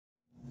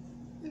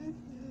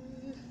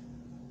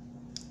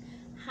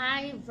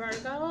Hi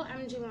Virgo,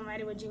 I'm G1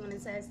 Writer with G1 and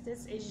says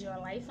this is your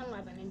life and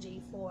love energy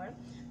for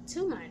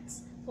 2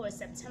 months for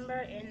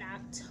September and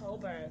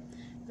October.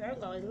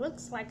 Virgo, it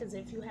looks like as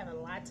if you have a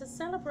lot to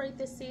celebrate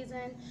this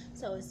season,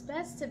 so it's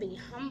best to be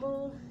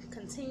humble,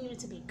 continue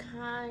to be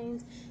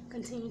kind,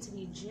 continue to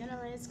be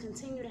generous,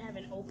 continue to have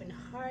an open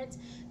heart,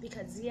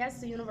 because yes,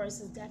 the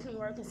universe is definitely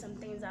working some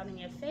things out in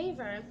your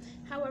favor.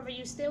 However,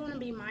 you still want to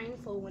be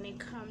mindful when it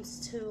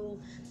comes to,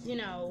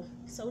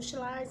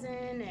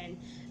 socializing and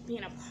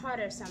being a part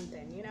of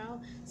something.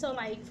 So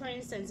like, for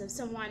instance, if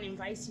someone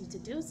invites you to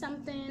do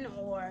something,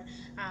 or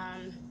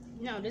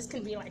this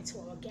can be like to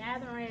a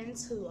gathering,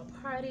 to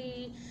a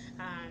party,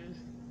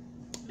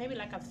 maybe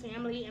like a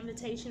family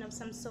invitation of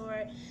some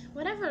sort,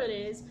 whatever it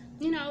is,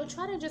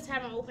 try to just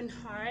have an open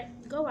heart,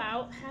 go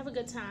out, have a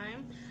good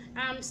time,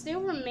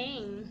 still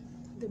remain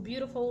the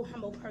beautiful,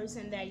 humble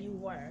person that you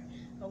were,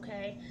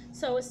 okay?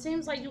 So it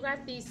seems like you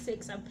got these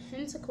 6 of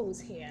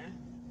Pentacles here.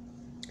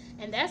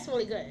 And that's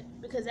really good,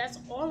 because that's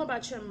all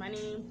about your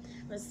money,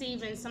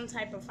 receiving some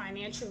type of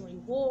financial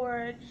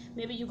reward.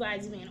 Maybe you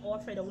guys being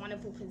offered a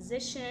wonderful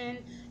position,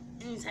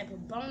 any type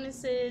of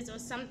bonuses or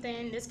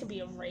something. This could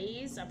be a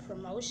raise, a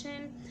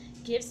promotion,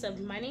 gifts of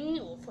money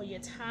or for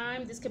your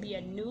time. This could be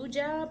a new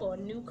job or a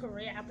new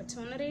career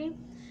opportunity.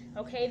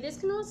 Okay, this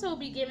can also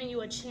be giving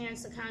you a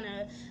chance to kind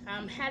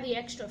of have the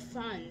extra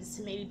funds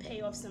to maybe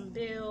pay off some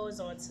bills,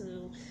 or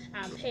to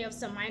pay off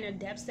some minor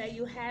debts that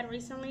you had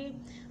recently.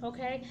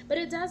 Okay, but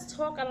it does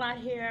talk a lot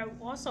here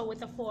also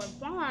with the 4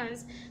 of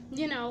Wands,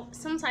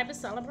 some type of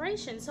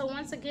celebration. So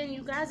once again,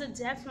 you guys are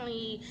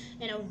definitely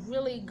in a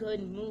really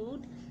good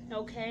mood.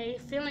 Okay,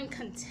 feeling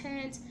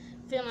content,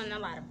 feeling a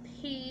lot of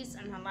peace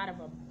and a lot of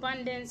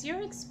abundance.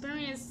 You're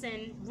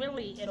experiencing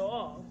really it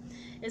all.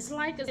 It's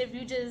like as if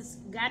you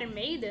just got it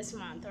made this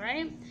month,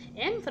 right?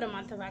 And for the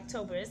month of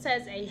October, it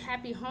says a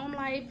happy home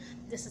life,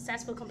 the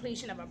successful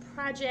completion of a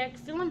project,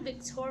 feeling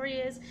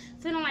victorious,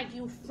 feeling like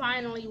you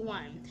finally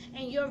won.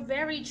 And you're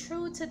very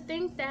true to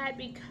think that,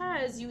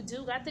 because you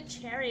do got the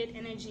Chariot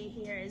energy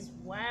here as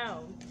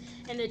well.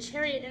 And the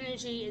Chariot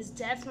energy is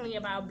definitely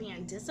about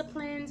being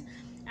disciplined,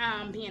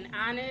 being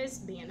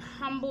honest, being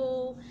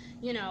humble,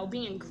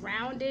 being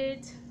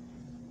grounded.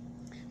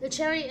 The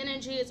Chariot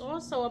energy is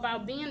also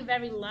about being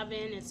very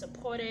loving and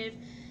supportive.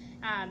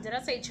 Did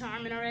I say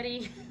charming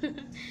already?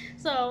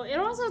 So it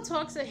also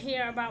talks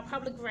here about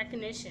public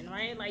recognition,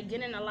 right? Like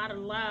getting a lot of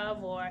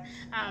love, or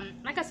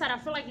like I said, I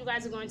feel like you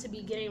guys are going to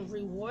be getting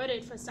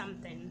rewarded for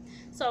something.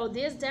 So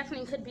this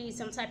definitely could be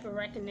some type of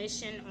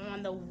recognition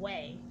on the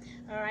way.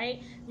 All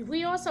right.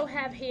 We also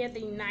have here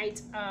the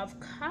Knight of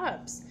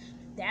Cups.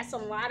 That's a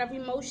lot of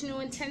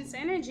emotional, intense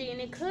energy,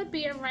 and it could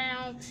be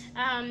around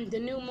the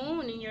new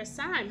moon in your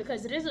sign,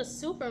 because it is a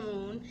super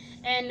moon,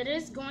 and it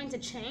is going to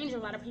change a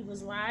lot of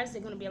people's lives.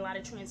 There's going to be a lot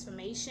of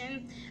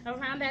transformation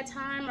around that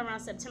time, around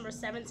September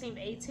 17th,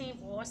 18th,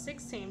 or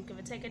 16th, give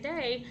or take a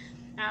day.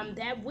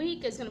 That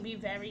week is going to be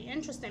very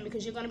interesting,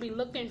 because you're going to be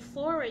looking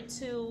forward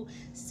to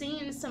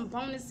seeing some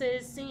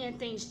bonuses, seeing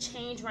things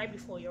change right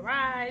before your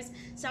eyes.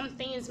 Some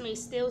things may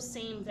still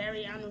seem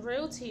very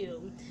unreal to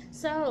you.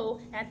 So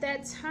at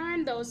that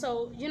time though,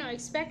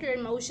 expect your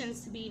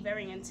emotions to be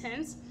very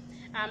intense.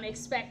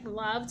 Expect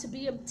love to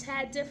be a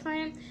tad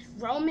different.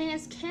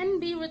 Romance can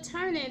be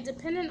returning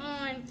depending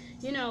on,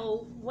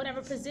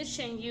 whatever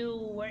position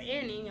you were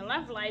in your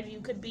love life.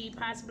 You could be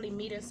possibly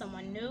meeting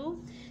someone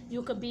new.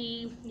 You could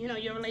be,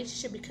 your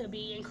relationship could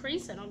be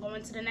increasing or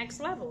going to the next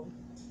level.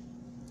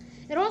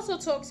 It also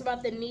talks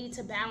about the need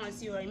to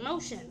balance your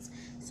emotions.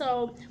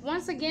 So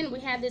once again, we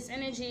have this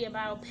energy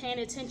about paying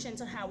attention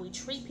to how we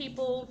treat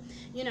people,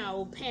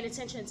 paying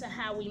attention to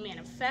how we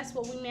manifest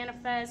what we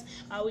manifest.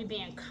 Are we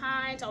being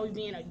kind? Are we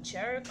being a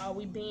jerk? Are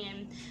we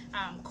being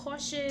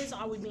cautious?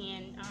 Are we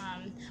being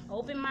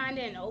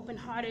open-minded and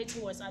open-hearted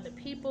towards other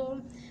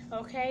people?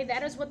 Okay,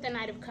 that is what the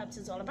Knight of Cups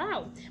is all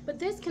about. But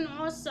this can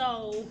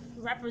also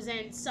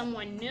represent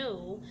someone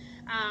new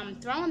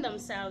throwing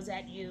themselves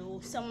at you,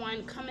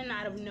 someone coming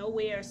out of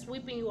nowhere,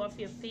 sweeping you off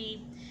your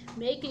feet,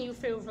 making you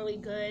feel really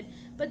good.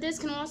 But this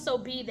can also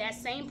be that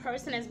same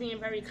person that's being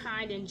very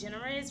kind and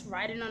generous,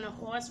 riding on a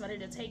horse, ready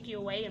to take you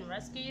away and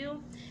rescue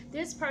you.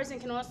 This person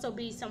can also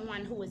be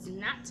someone who is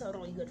not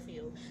totally good for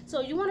you.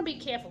 So you want to be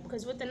careful,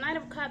 because with the Knight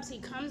of Cups, he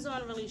comes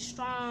on really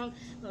strong,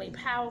 really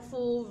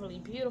powerful, really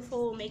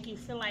beautiful, make you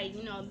feel like,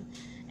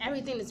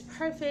 everything is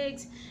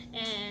perfect,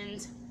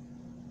 and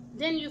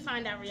then you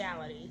find out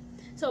reality.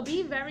 So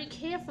be very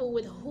careful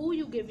with who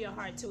you give your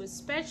heart to,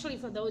 especially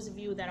for those of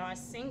you that are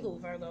single,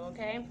 Virgo,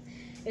 okay?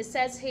 It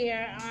says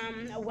here,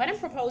 a wedding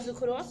proposal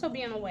could also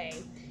be on the way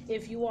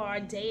if you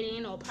are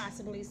dating or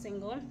possibly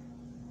single,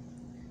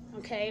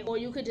 okay? Or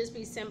you could just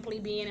be simply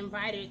being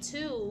invited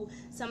to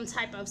some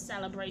type of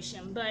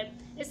celebration. But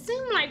it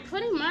seemed like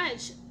pretty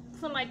much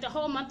for like the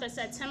whole month of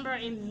September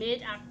and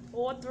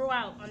or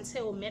throughout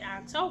until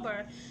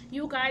mid-October,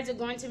 you guys are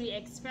going to be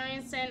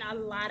experiencing a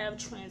lot of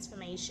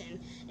transformation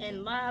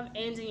in love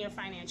and in your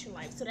financial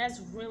life. So that's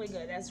really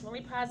good. That's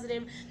really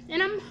positive.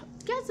 And I'm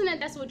guessing that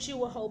that's what you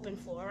were hoping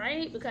for,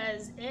 right?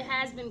 Because it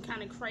has been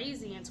kind of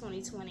crazy in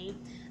 2020.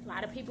 A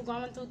lot of people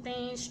going through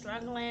things,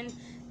 struggling,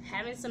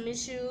 having some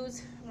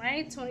issues,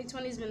 right?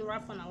 2020 has been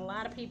rough on a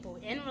lot of people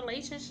in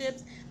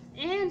relationships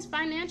and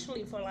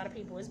financially for a lot of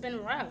people. It's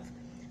been rough.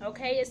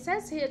 Okay, it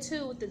says here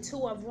too with the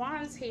Two of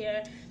Wands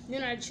here, you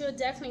know, that you're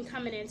definitely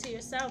coming into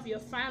yourself. You're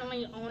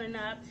finally owning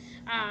up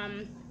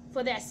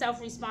for that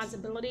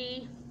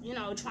self-responsibility, you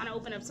know, trying to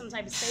open up some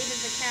type of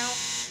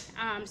savings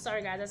account.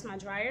 Sorry guys, that's my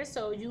dryer.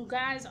 So you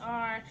guys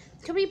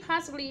could be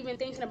possibly even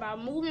thinking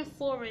about moving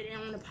forward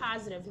on a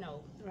positive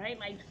note, right?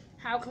 Like,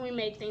 how can we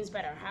make things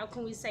better? How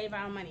can we save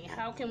our money?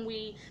 How can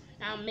we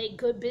make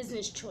good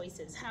business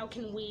choices? How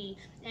can we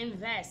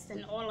invest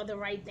in all of the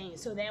right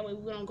things so that way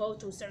we don't go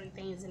through certain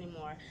things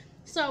anymore?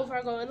 So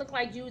Virgo, it looks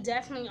like you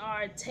definitely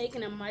are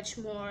taking a much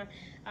more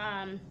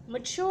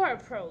mature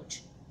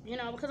approach, you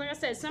know, because like I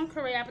said, some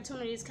career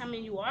opportunities come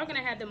in, you are going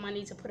to have the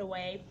money to put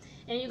away,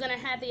 and you're going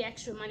to have the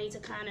extra money to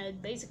kind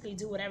of basically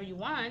do whatever you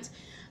want,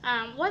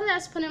 whether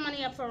that's putting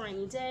money up for a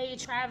rainy day,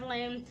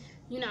 traveling,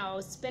 you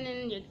know,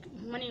 spending your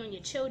money on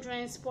your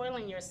children,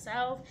 spoiling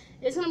yourself.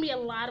 There's going to be a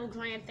lot of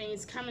grand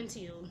things coming to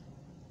you.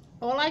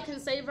 All I can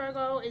say,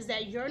 Virgo, is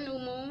that your new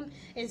moon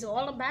is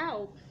all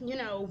about, you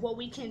know, what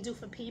we can do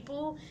for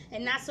people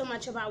and not so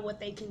much about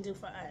what they can do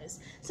for us.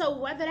 So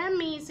whether that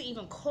means to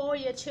even call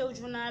your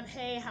children up,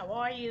 hey, how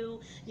are you?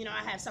 You know,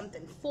 I have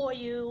something for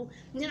you.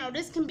 You know,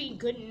 this can be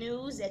good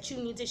news that you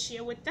need to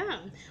share with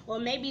them. Or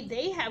maybe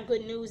they have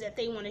good news that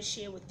they want to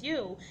share with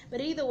you. But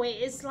either way,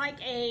 it's like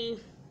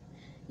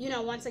you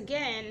know, once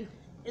again,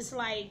 it's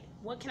like,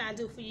 what can I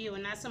do for you,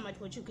 and not so much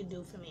what you could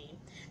do for me.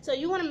 So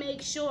you want to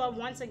make sure,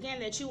 once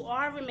again, that you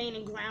are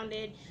remaining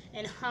grounded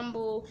and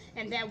humble,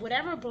 and that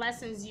whatever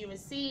blessings you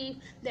receive,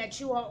 that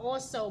you are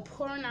also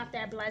pouring out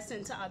that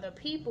blessing to other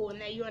people,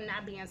 and that you are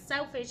not being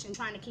selfish and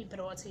trying to keep it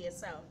all to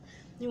yourself.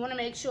 You want to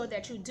make sure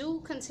that you do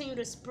continue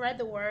to spread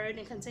the word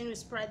and continue to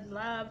spread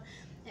love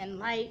and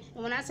light.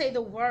 And when I say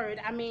the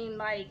word, I mean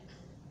like,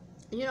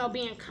 you know,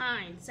 being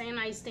kind, saying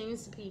nice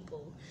things to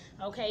people,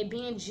 okay,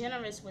 being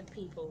generous with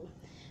people.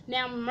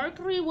 Now,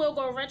 Mercury will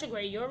go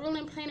retrograde. Your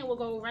ruling planet will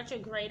go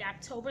retrograde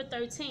October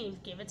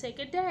 13th, give or take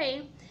a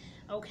day,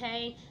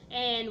 okay?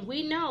 And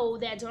we know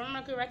that during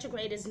Mercury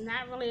retrograde is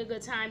not really a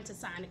good time to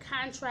sign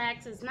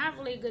contracts. It's not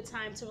really a good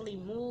time to really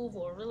move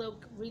or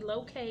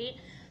relocate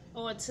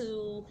or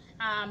to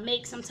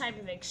make some type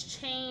of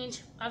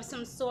exchange of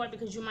some sort,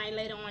 because you might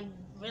later on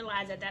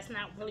realize that that's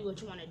not really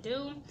what you want to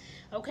do.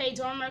 Okay,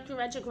 during Mercury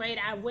retrograde,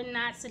 I would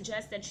not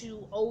suggest that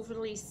you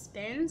overly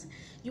spend.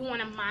 You want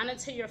to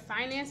monitor your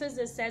finances.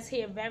 It says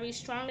here very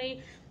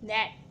strongly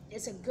that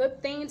it's a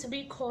good thing to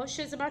be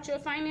cautious about your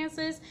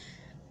finances.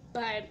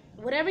 But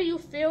whatever you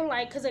feel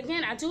like, because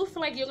again, I do feel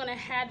like you're going to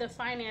have the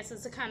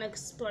finances to kind of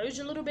splurge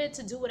a little bit,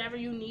 to do whatever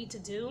you need to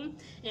do,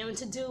 and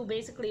to do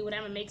basically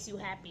whatever makes you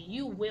happy.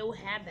 You will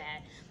have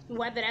that.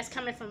 Whether that's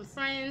coming from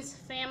friends,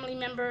 family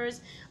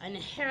members, an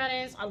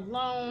inheritance, a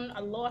loan,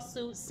 a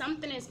lawsuit,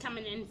 something is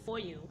coming in for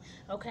you,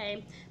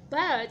 okay?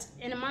 But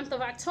in the month of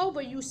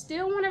October, you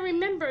still want to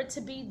remember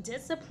to be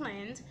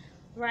disciplined,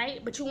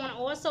 right? But you want to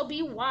also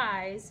be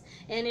wise.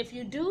 And if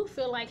you do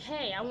feel like,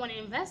 hey, I want to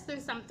invest in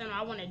something, or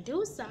I want to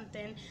do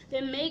something,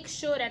 then make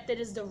sure that that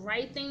is the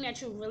right thing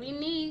that you really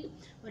need,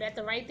 or that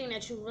the right thing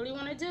that you really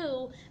want to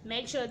do.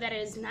 Make sure that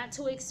it is not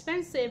too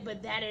expensive,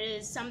 but that it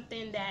is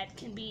something that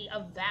can be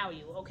of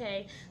value,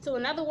 okay? So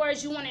in other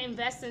words, you want to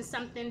invest in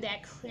something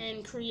that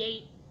can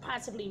create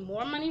possibly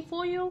more money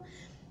for you,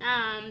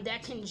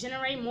 that can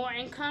generate more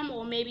income,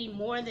 or maybe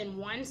more than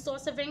one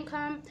source of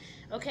income.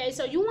 Okay,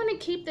 so you want to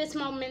keep this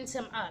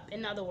momentum up,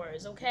 in other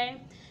words, okay?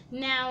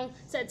 Now,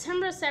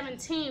 September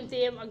 17th,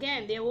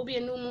 there will be a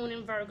new moon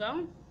in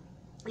Virgo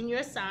in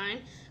your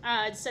sign.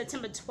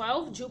 September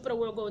 12th, Jupiter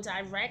will go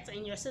direct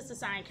in your sister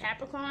sign,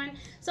 Capricorn.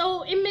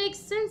 So it makes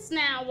sense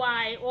now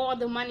why all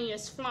the money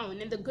is flowing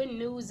and the good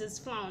news is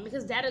flowing,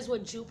 because that is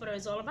what Jupiter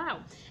is all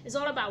about. It's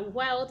all about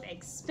wealth,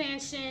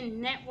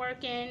 expansion,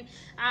 networking,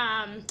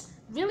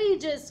 really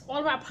just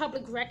all about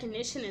public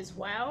recognition as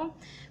well,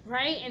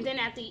 right? And then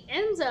at the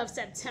end of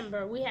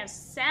September, we have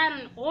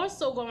Saturn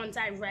also going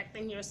direct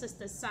in your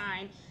sister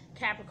sign,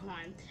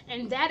 Capricorn.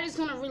 And that is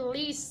going to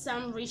release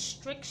some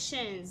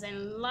restrictions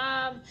and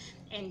love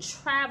and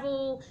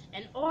travel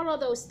and all of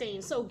those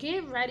things. So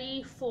get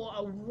ready for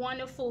a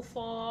wonderful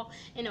fall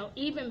and an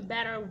even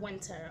better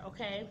winter,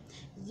 okay?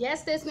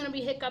 Yes, there's going to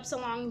be hiccups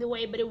along the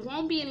way, but it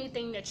won't be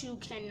anything that you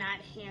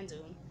cannot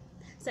handle.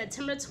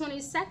 September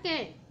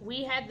 22nd,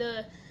 we had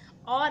the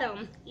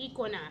autumn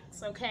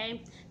equinox,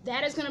 okay?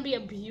 That is going to be a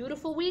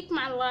beautiful week,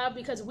 my love,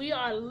 because we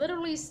are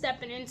literally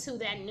stepping into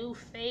that new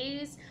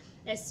phase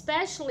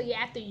especially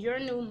after your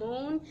new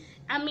moon.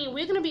 I mean,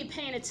 we're going to be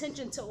paying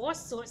attention to all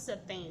sorts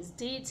of things,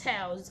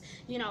 details,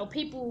 you know,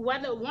 people,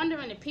 whether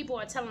wondering if people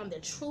are telling the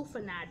truth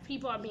or not,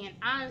 people are being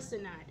honest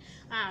or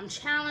not,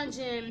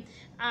 challenging.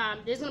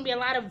 There's going to be a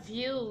lot of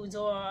views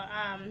or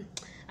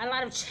a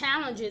lot of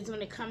challenges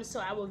when it comes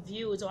to our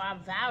views or our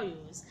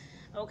values.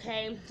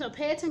 Okay, so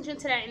pay attention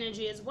to that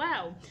energy as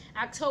well.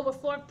 October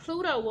 4th,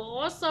 Pluto will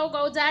also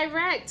go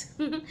direct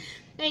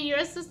in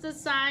your sister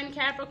sign,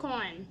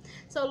 Capricorn.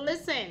 So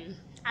listen,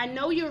 I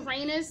know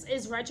Uranus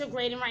is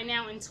retrograding right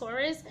now in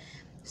Taurus,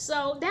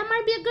 so that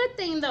might be a good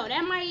thing though.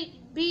 That might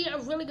be a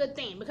really good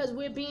thing because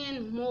we're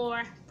being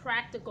more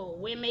practical.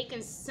 We're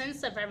making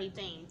sense of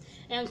everything.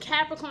 And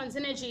Capricorn's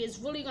energy is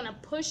really going to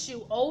push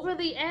you over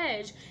the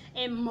edge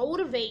and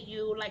motivate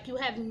you like you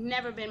have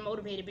never been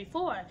motivated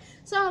before.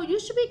 So you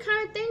should be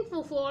kind of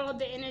thankful for all of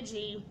the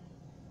energy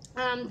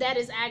that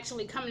is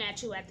actually coming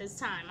at you at this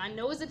time. I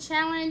know it's a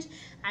challenge.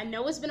 I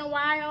know it's been a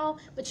while,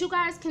 but you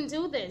guys can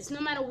do this. No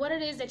matter what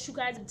it is that you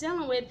guys are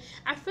dealing with,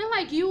 I feel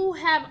like you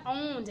have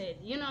owned it.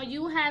 You know,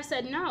 you have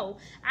said, no,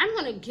 I'm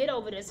going to get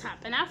over this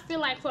hump. And I feel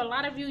like for a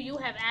lot of you, you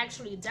have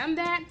actually done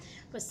that.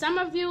 For some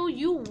of you,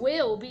 you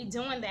will be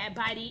doing that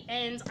by the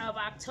end of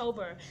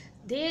October.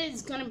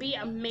 There's going to be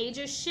a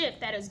major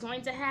shift that is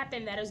going to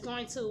happen that is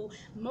going to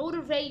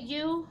motivate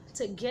you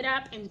to get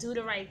up and do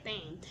the right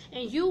thing.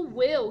 And you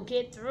will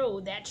get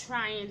through that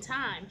trying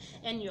time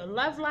in your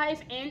love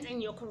life and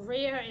in your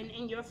career and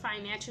in your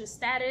financial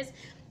status.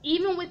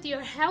 Even with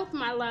your health,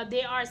 my love,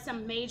 there are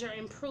some major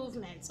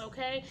improvements,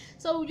 okay?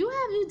 So you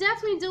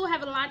definitely do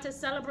have a lot to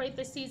celebrate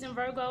this season,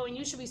 Virgo, and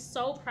you should be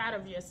so proud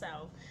of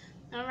yourself.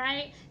 All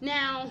right?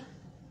 Now,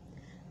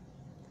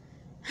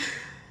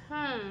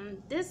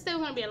 there's still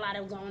going to be a lot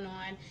of going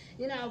on,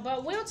 you know,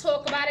 but we'll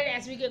talk about it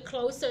as we get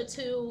closer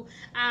to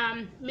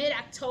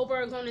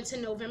mid-October going into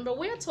November.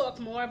 We'll talk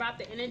more about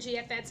the energy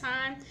at that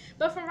time.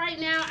 But for right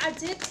now, I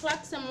did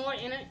pluck some more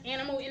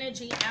animal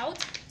energy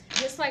out,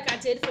 just like I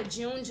did for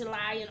June,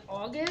 July, and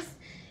August.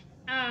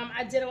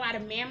 I did a lot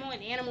of mammal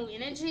and animal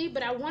energy,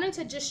 but I wanted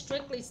to just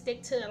strictly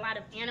stick to a lot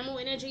of animal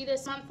energy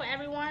this month for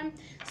everyone.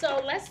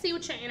 So let's see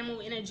what your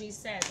animal energy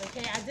says,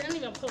 okay? I didn't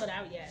even pull it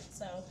out yet,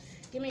 so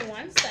give me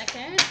 1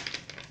 second.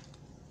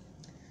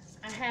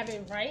 I have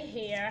it right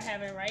here.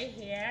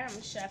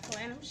 I'm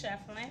shuffling.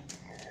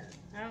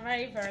 All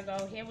right,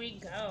 Virgo, here we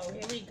go.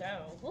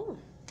 Ooh.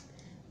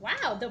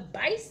 Wow, the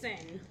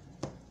bison.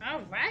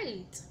 All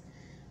right.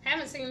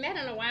 Haven't seen that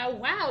in a while.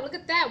 Wow, look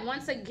at that.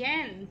 Once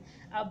again,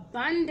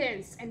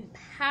 abundance and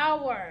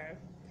power.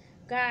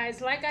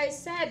 Guys, like I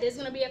said, there's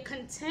going to be a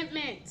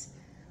contentment,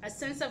 a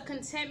sense of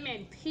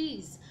contentment,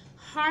 peace,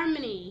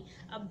 harmony,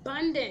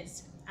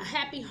 abundance, a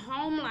happy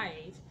home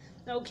life.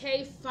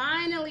 Okay,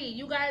 finally,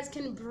 you guys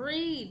can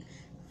breathe.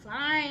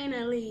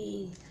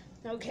 Finally,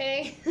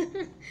 okay?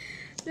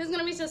 There's going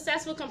to be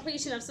successful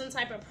completion of some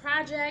type of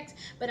project,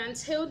 but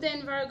until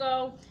then,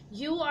 Virgo,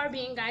 you are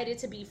being guided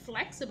to be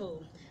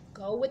flexible.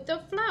 Go with the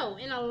flow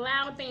and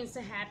allow things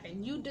to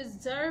happen. You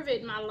deserve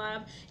it, my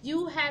love.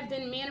 You have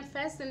been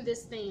manifesting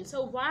this thing.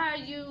 So why are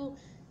you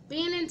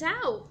being in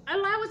doubt?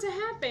 Allow it to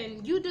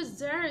happen. You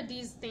deserve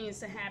these things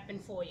to happen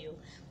for you.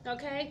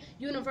 Okay?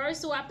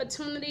 Universal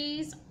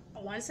opportunities.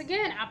 Once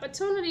again,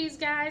 opportunities,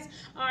 guys,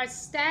 are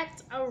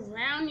stacked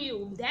around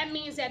you. That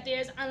means that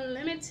there's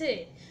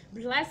unlimited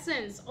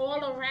blessings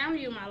all around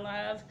you, my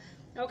love.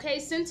 Okay,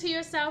 center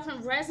yourself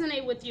and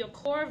resonate with your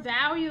core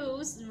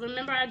values.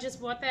 Remember, I just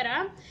brought that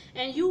up.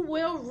 And you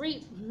will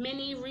reap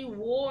many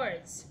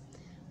rewards.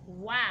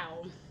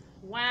 Wow.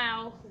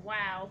 Wow,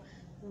 wow,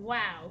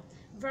 wow.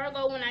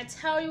 Virgo, when I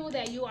tell you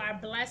that you are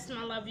blessed,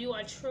 my love, you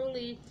are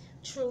truly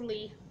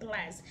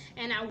blessed.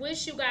 And I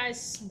wish you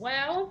guys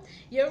well.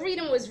 Your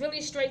reading was really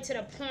straight to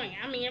the point.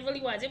 I mean, it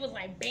really was. It was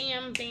like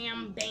bam,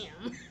 bam,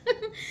 bam.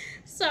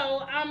 So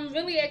I'm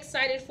really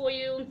excited for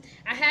you.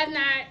 I have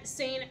not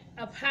seen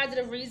a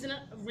positive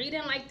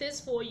reading like this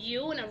for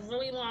you in a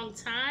really long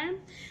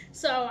time.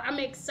 So I'm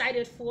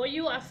excited for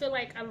you. I feel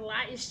like a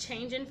lot is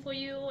changing for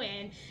you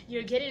and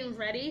you're getting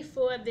ready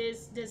for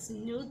this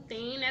new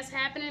thing that's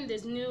happening,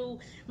 this new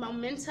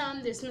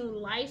momentum, this new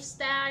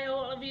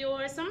lifestyle of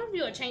yours. Some of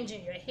you are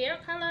changing your hair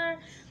color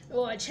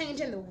or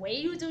changing the way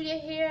you do your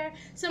hair.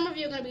 Some of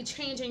you are going to be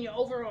changing your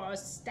overall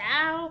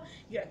style,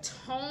 your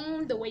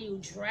tone, the way you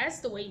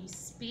dress, the way you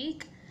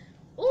speak.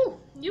 Ooh,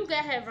 you go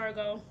ahead,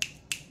 Virgo.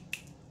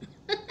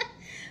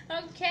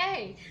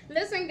 Okay,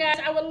 listen guys,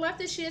 I would love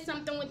to share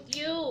something with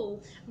you.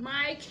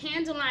 My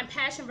candleline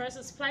passion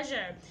versus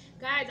pleasure.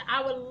 Guys,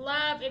 I would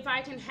love if I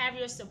can have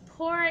your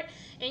support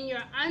and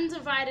your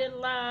undivided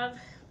love.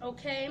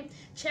 Okay,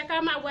 check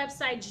out my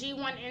website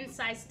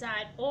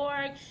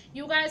g1insights.org.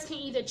 You guys can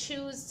either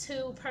choose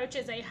to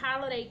purchase a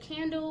holiday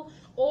candle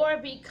or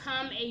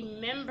become a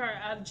member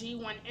of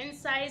G1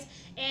 Insights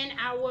and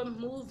our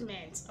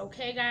movement.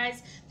 Okay,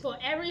 guys, for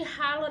every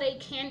holiday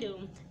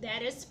candle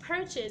that is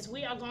purchased,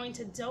 we are going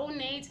to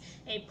donate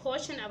a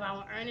portion of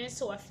our earnings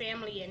to a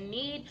family in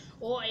need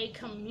or a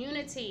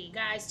community.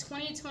 Guys,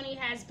 2020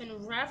 has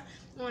been rough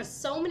on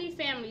so many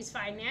families,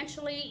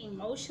 financially,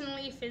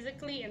 emotionally,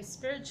 physically, and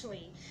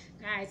spiritually,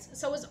 guys.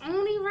 So it's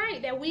only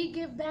right that we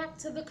give back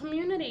to the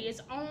community.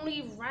 It's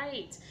only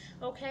right,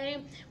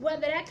 okay?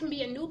 Whether that can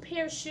be a new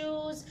pair of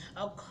shoes,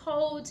 a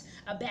coat,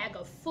 a bag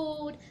of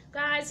food.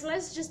 Guys,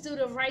 let's just do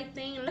the right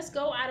thing. Let's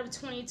go out of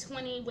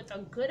 2020 with a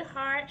good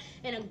heart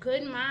and a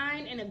good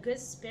mind and a good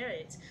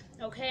spirit.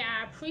 Okay,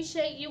 I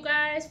appreciate you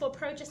guys for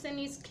purchasing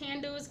these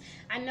candles.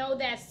 I know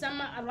that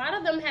a lot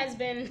of them has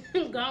been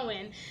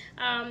going,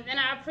 and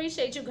I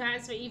appreciate you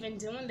guys for even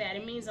doing that.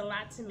 It means a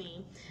lot to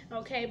me.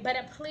 Okay, but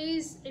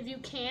please, if you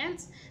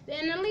can't,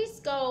 then at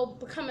least go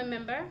become a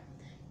member.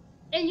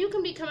 And you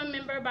can become a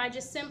member by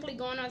just simply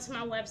going onto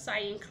my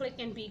website and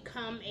clicking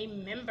become a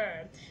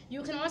member.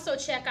 You can also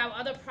check out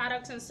other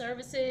products and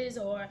services,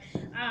 or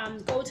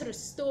go to the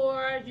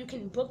store. You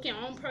can book your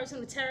own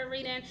personal tarot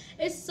reading.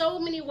 It's so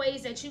many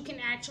ways that you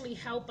can actually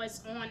help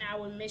us on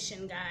our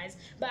mission, guys.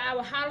 But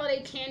our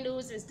holiday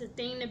candles is the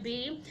thing to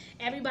be.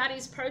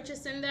 Everybody's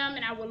purchasing them,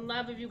 and I would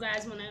love if you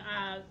guys want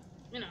to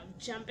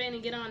jump in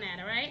and get on that,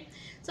 all right?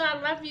 So I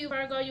love you,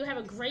 Virgo. You have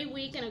a great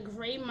week and a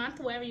great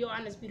month wherever you are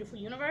in this beautiful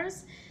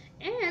universe.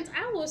 And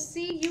I will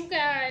see you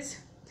guys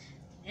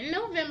in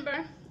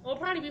November, or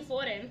probably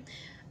before then.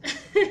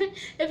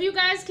 If you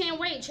guys can't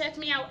wait, check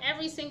me out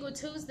every single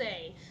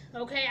Tuesday.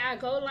 Okay, I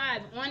go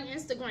live on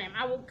Instagram.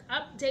 I will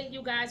update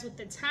you guys with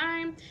the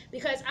time,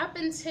 because up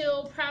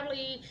until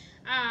probably,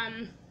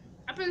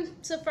 up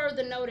until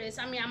further notice,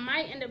 I mean, I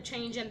might end up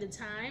changing the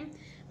time.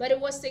 But it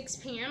was 6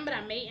 p.m., but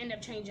I may end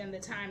up changing the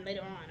time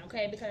later on,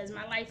 okay? Because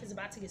my life is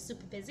about to get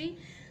super busy.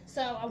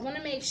 So I want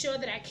to make sure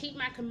that I keep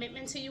my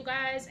commitment to you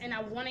guys, and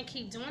I want to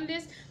keep doing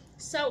this.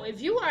 So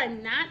if you are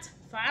not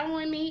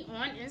following me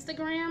on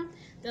Instagram,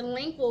 the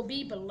link will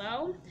be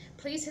below.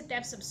 Please hit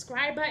that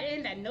subscribe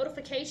button, that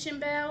notification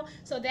bell,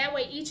 so that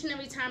way each and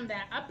every time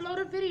that I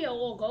upload a video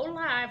or go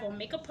live or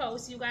make a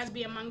post, you guys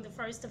be among the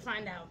first to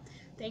find out.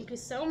 Thank you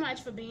so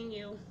much for being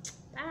you.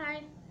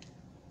 Bye.